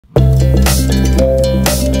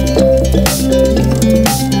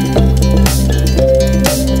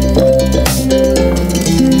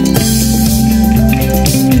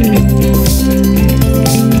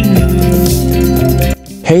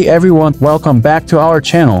Hey everyone, welcome back to our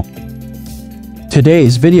channel.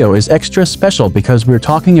 Today's video is extra special because we're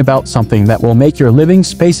talking about something that will make your living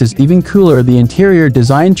spaces even cooler: the interior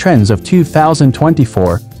design trends of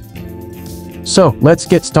 2024. So, let's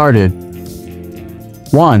get started.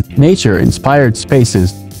 1. Nature-inspired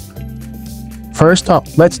spaces. First up,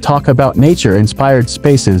 let's talk about nature-inspired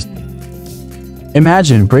spaces.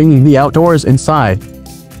 Imagine bringing the outdoors inside.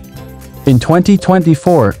 In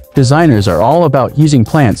 2024, designers are all about using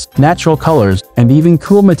plants, natural colors, and even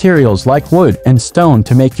cool materials like wood and stone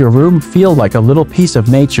to make your room feel like a little piece of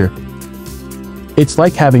nature. It's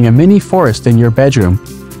like having a mini forest in your bedroom.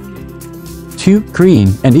 2.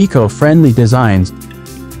 Green and eco-friendly designs.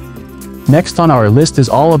 Next on our list is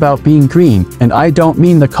all about being green, and I don't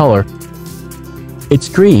mean the color. It's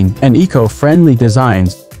green and eco-friendly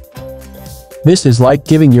designs. This is like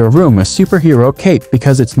giving your room a superhero cape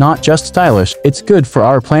because it's not just stylish, it's good for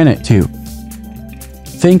our planet too.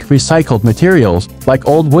 Think recycled materials, like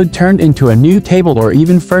old wood turned into a new table, or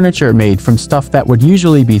even furniture made from stuff that would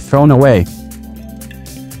usually be thrown away.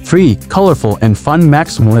 3. Colorful and fun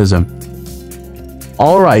maximalism.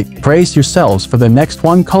 Alright, brace yourselves for the next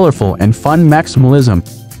one: colorful and fun maximalism.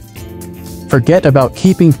 Forget about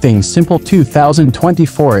keeping things simple.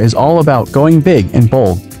 2024 is all about going big and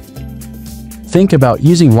bold. Think about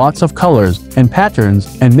using lots of colors and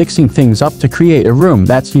patterns and mixing things up to create a room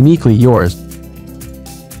that's uniquely yours.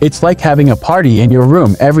 It's like having a party in your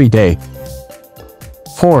room every day.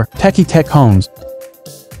 4. Techie tech homes.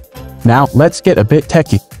 Now, let's get a bit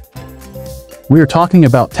techie. We're talking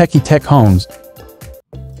about techie tech homes.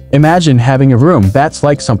 Imagine having a room that's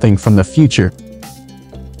like something from the future.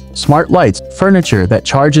 Smart lights, furniture that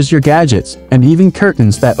charges your gadgets, and even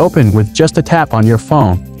curtains that open with just a tap on your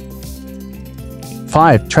phone.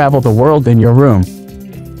 5. Travel the world in your room.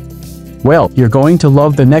 Well, you're going to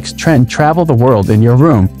love the next trend: travel the world in your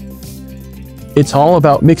room. It's all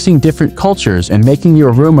about mixing different cultures and making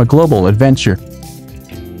your room a global adventure.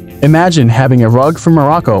 Imagine having a rug from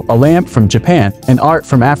Morocco, a lamp from Japan, and art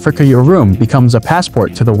from Africa. Your room becomes a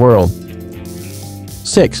passport to the world.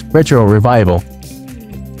 6. Retro revival.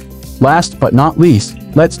 Last but not least,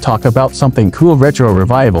 let's talk about something cool: retro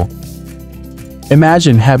revival.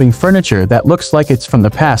 Imagine having furniture that looks like it's from the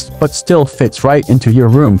past but still fits right into your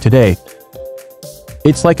room today.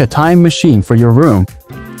 It's like a time machine for your room.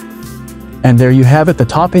 And there you have it, the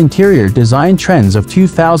top interior design trends of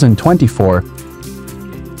 2024.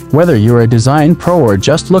 Whether you're a design pro or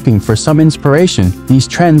just looking for some inspiration, these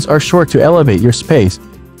trends are sure to elevate your space.